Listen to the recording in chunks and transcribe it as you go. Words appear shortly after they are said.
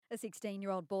A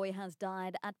 16-year-old boy has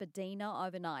died at Bedina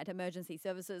overnight. Emergency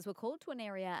services were called to an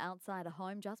area outside a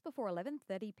home just before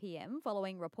 11:30 p.m.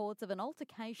 following reports of an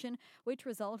altercation which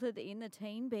resulted in the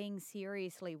teen being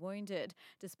seriously wounded.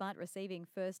 Despite receiving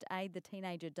first aid, the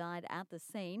teenager died at the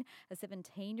scene. A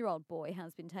 17-year-old boy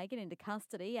has been taken into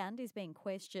custody and is being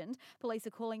questioned. Police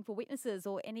are calling for witnesses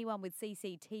or anyone with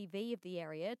CCTV of the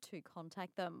area to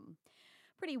contact them.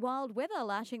 Pretty wild weather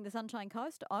lashing the Sunshine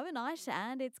Coast overnight,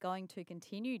 and it's going to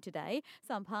continue today.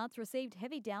 Some parts received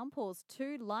heavy downpours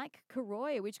too, like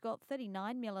Karoi, which got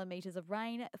 39 millimetres of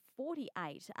rain,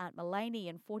 48 at Maleny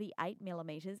and 48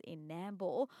 millimetres in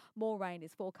Nambour. More rain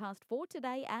is forecast for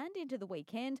today and into the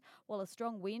weekend, while a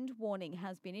strong wind warning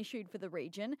has been issued for the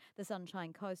region. The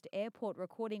Sunshine Coast Airport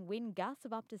recording wind gusts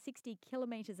of up to 60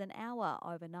 kilometres an hour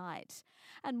overnight.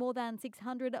 And more than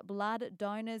 600 blood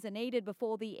donors are needed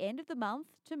before the end of the month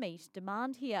to meet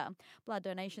demand here. Blood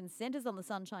donation centres on the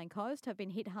Sunshine Coast have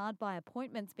been hit hard by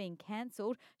appointments being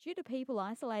cancelled due to people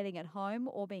isolating at home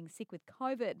or being sick with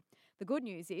COVID. The good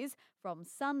news is, from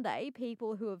Sunday,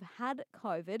 people who have had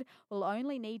COVID will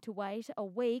only need to wait a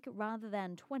week rather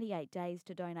than 28 days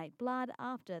to donate blood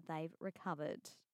after they've recovered.